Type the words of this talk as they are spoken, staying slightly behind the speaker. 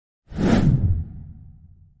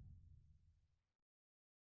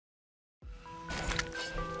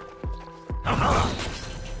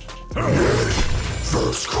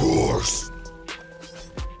course.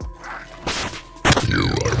 You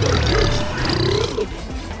are my destiny.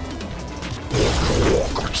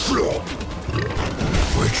 Walk a chop.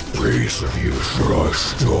 Which piece of you should I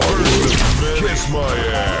start with? Kiss my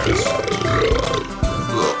ass.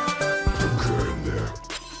 I'm getting there.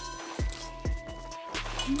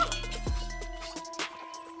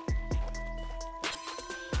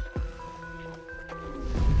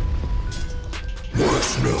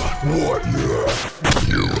 What's not? What not?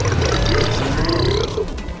 You are my destiny.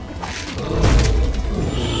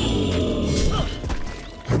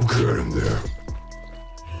 I'm getting there.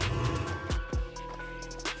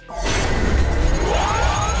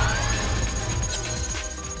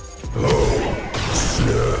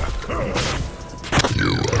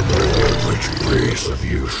 Piece of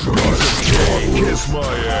you should I start with? Kiss my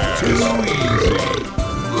ass. Too easy.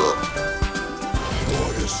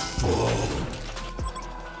 What is fun?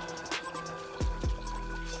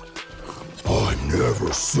 I'm never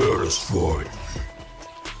satisfied.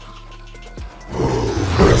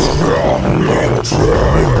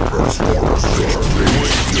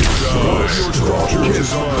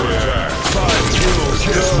 Kiss my ass. 5 kills.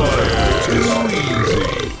 Kiss my ass. Too easy.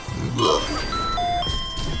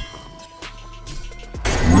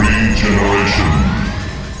 Regeneration.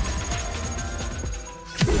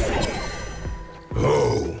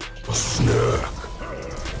 Oh, a snack.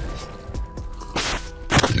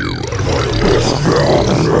 You are my best friend.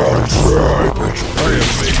 I am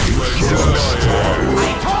making my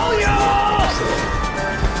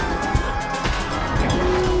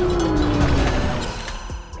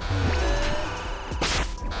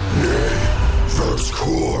Nay, first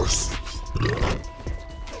course.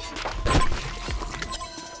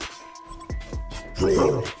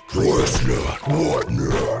 What's not? What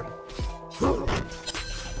not?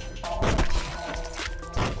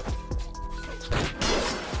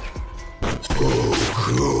 Oh,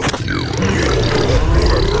 good. You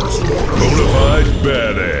bonafide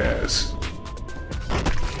badass.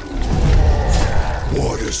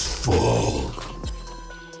 What is fall?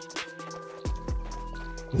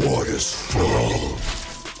 What is fall?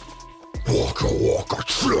 Waka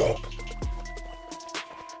chop.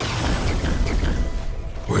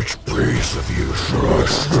 Which piece of you should I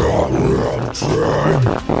start with?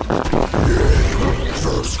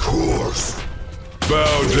 First course.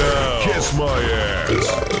 Bow down. Kiss my ass.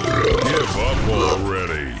 Give up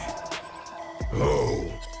already. Oh,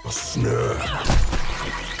 a snack.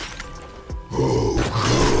 Oh,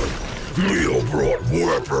 good. Neil brought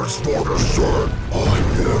weapons for dessert. I'm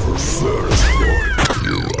never satisfied.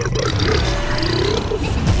 You are my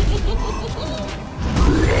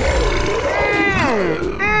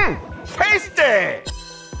Tasty!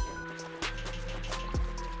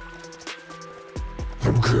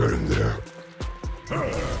 I'm getting there.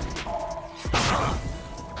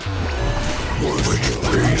 Which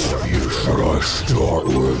piece of you should I start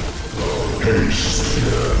with? Haste.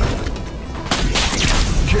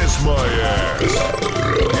 Kiss my ass.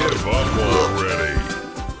 Give up already.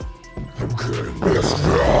 I'm getting this.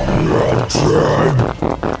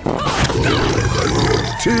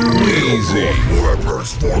 Too easy.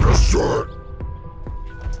 Weapons for dessert.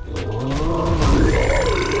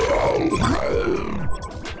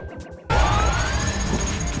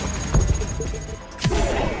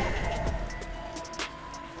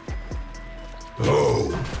 Oh,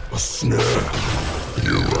 a snack.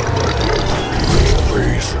 You are my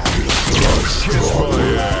piece of you. Kiss my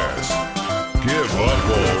ass. Give up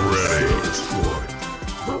already.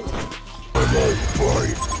 I'm all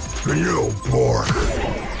bite, and you'll bark.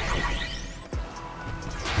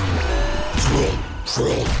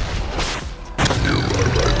 Troll. You are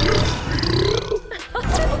my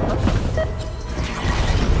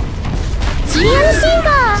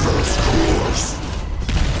First course.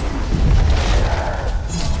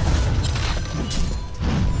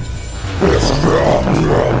 It's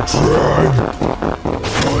not time.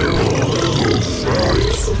 I will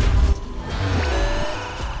fight.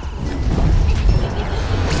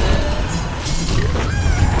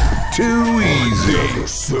 Too easy. Never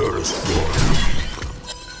satisfied.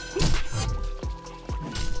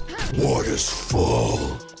 What is fall?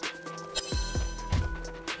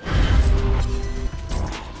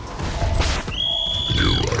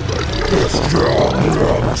 You are my best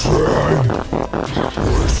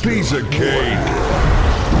Piece of cake.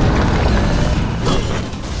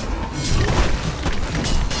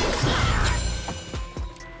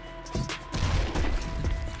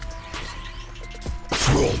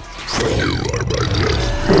 You are my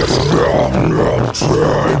best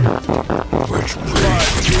Which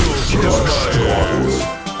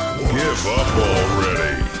Give up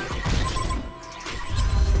already.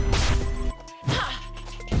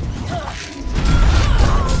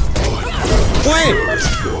 ย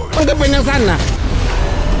มันก็เป็นอย่างสั้นน่ะ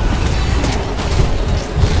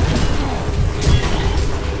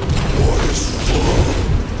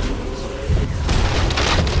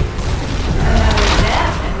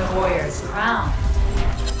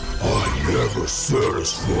Never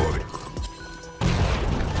satisfied.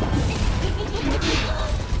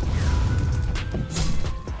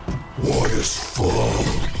 What is fun?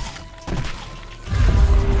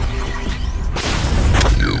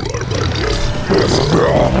 You are my best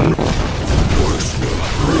friend. What is not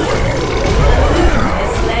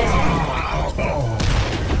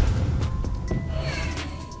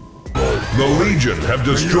The Legion have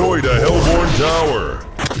destroyed a Hellborn tower.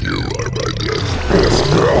 You are my best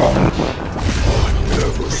friend.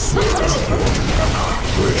 Never satisfied.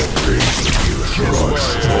 Which brings you shall I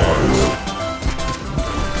start?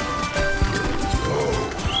 Oh,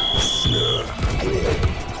 snap.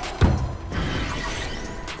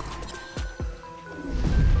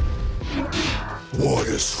 What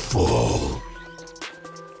is fall?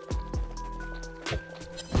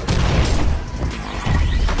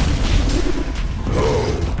 Oh,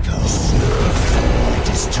 snap. It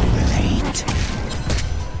is too late.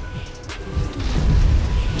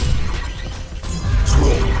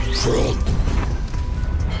 Trump.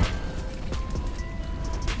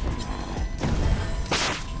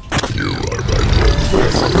 You are my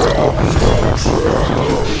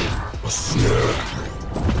snap.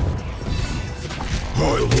 I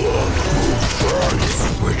love food friends.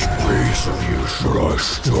 Which piece of you should I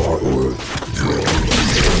start with?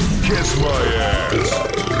 Kiss my ass.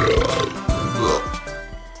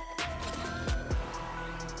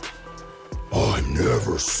 I'm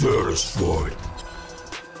never satisfied.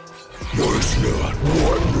 What's not?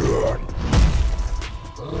 What not?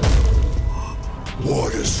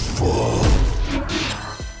 What is fun?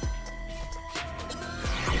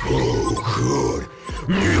 Oh, good.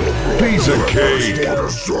 Piece of cake. For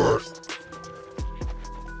dessert.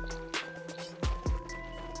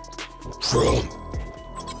 Trump.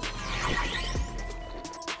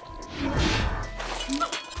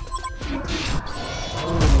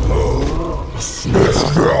 Oh, snap.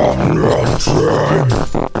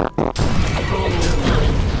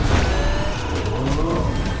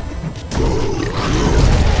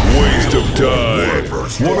 Waste of time.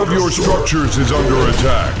 One of your structures is under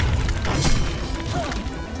attack.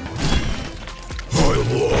 I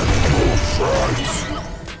love food friends.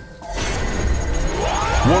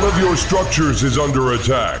 One of your structures is under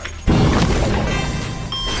attack.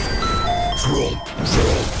 Trump.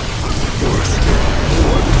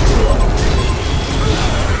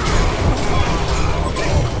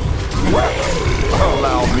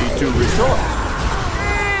 Allow me to retort.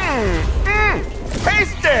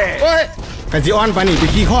 Tasty! เฮ้ยกันสิออนปานี่ไป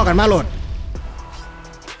ขี้ข้อกันมาโหลด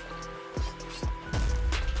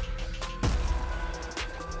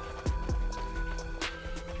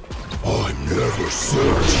I'm never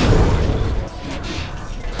satisfied.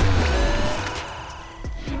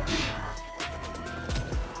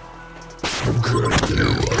 I'm getting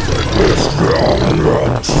you like this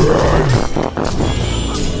time.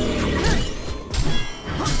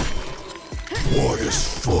 What is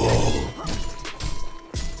fall?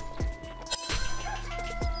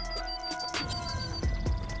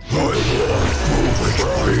 I love food. Which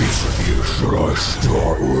piece of you should I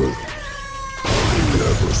start with? I'm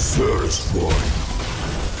never satisfied.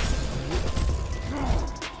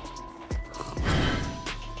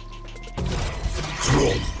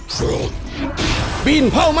 Trump. ปีน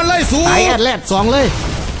เผามันเลยสูไอแอดแลดสองเลย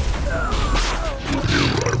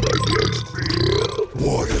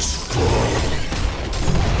What is fun?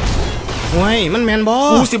 โอ้ยมันแมนบอ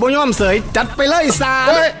กูสิบ่ยอมเสยจัดไปเลยซา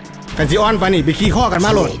กันสิออนปานี่ไปขี้ข้อกันม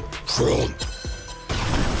าโหลด Trump.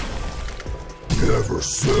 Never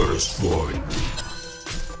satisfied.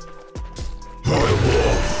 I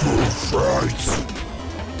love food fights.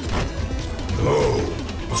 Oh,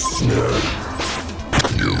 snap.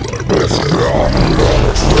 You are best friend.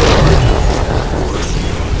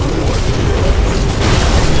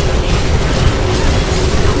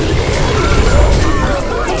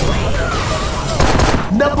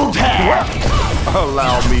 Double tap!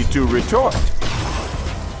 Allow me to retort.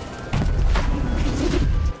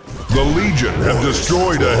 The Legion have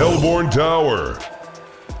destroyed a Hellborn tower.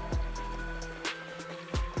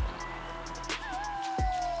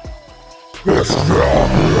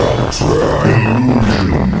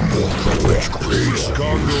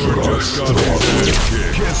 Condor just got his ass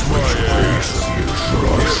kicked. Kiss my ass. Give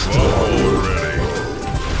up already.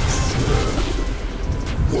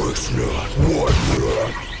 What's not? What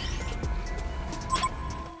not?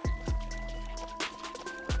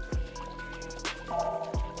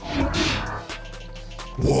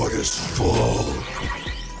 What is fall?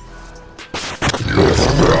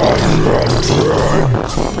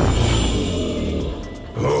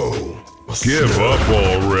 Oh, Give up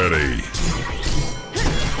already.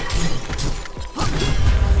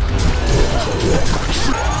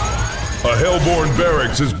 A Hellborn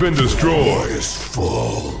barracks has been destroyed. What is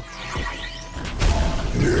fall?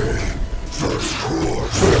 Nay, first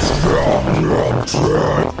course.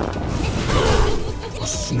 A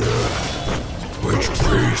snap. Which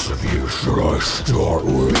piece of you should I start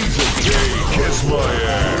with? Okay, kiss my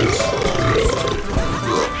ass.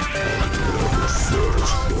 Never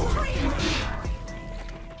satisfied.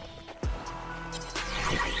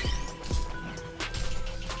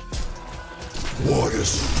 What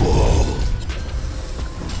is fall?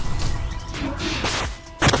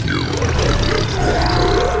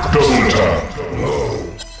 Double tap.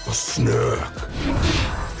 Oh, a snack.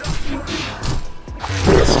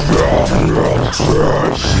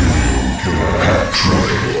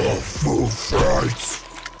 Full fights.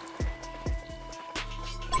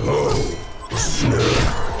 Oh, a snack.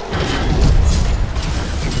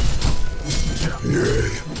 Yay,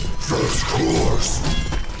 first course.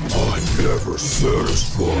 I'm never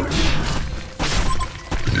satisfied.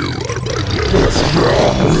 You are my next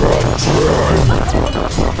time.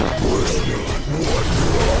 Was not one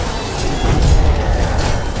wrong.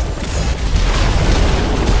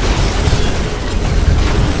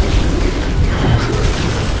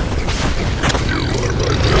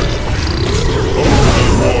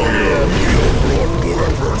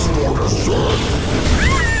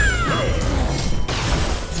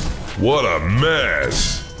 What a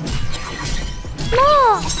mess. も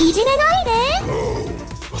ういじめないで。 Oh,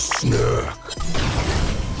 a snack.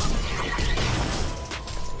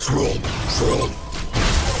 Trump.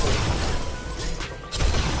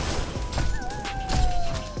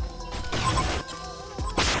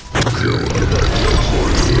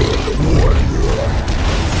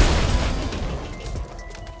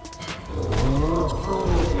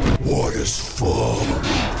 What is fall?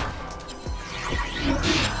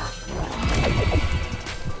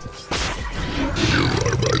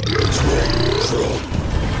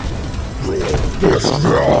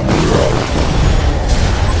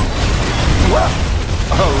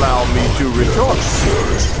 Allow me to retort.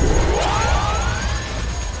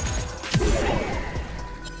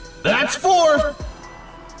 That's 4.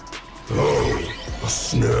 Oh, a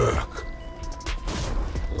snack.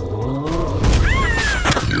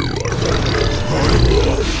 You are I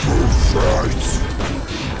love food fights.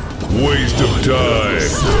 Waste of time.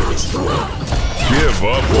 Give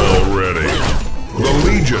up already. The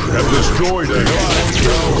Legion have destroyed a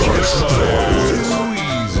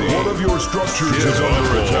One of your structures is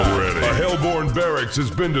under attack. Already. A Hellborn barracks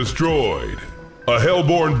has been destroyed. A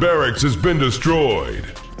Hellborn barracks has been destroyed.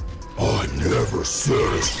 I'm never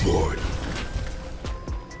satisfied.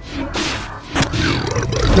 You are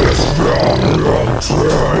my best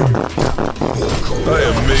friend. I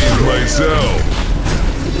amazed myself.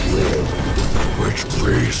 Which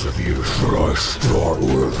piece of you should I start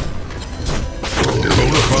with?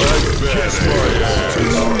 Kiss my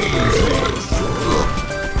ass.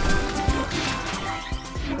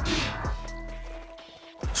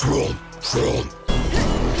 Trump.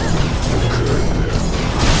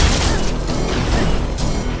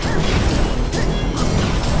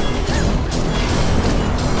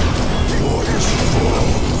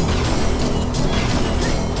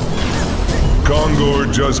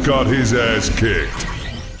 Kongor just got his ass kicked.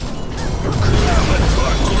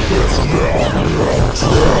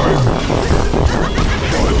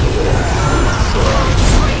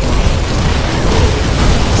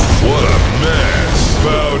 What a mess!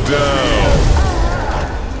 Bow down.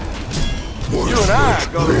 You and I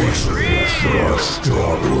go to Should I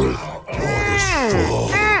start with? What is fall?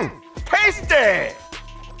 tasty.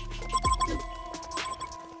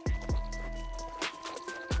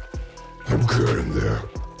 I'm getting there.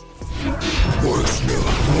 Was not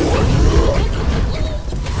one wrong.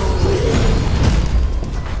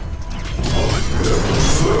 I'm never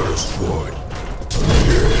satisfied.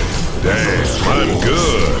 Damn, I'm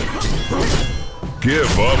good.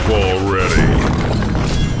 Give up already.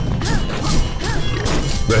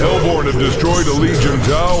 The Hellborn have destroyed a Legion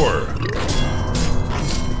tower.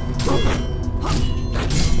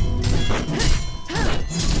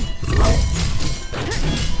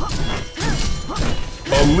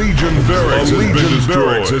 A Legion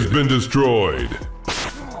barracks has been destroyed.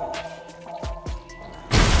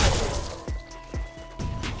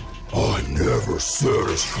 I'm never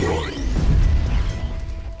satisfied.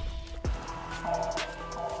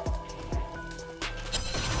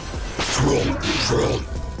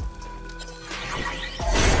 Trump.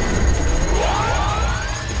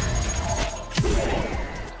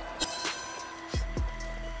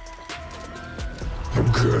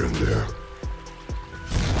 getting there.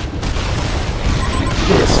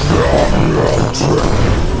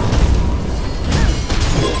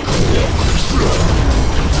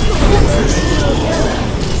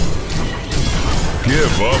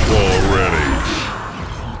 Give up already.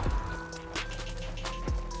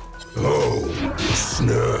 Oh,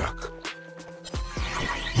 snack.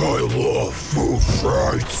 I love food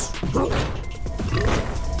fights.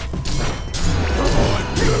 I'm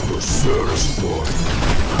never satisfied.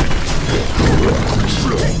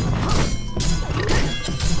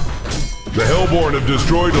 The Hellborn have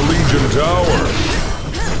destroyed a Legion tower.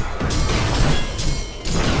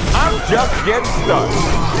 I'm just getting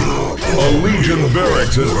started. A Legion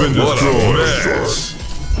barracks has been destroyed.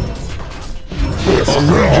 A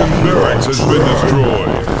Legion barracks has been destroyed.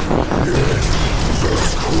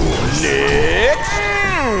 Next.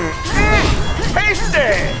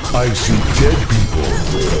 Tasty. I see dead people.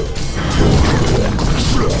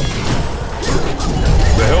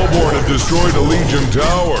 The Hellborn have destroyed a Legion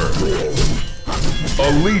tower.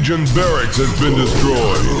 A Legion barracks has been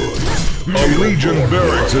destroyed. A Legion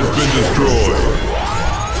barracks has been destroyed.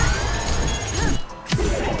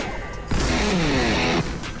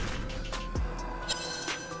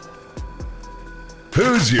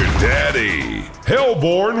 Who's your daddy?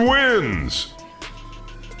 Hellborn wins!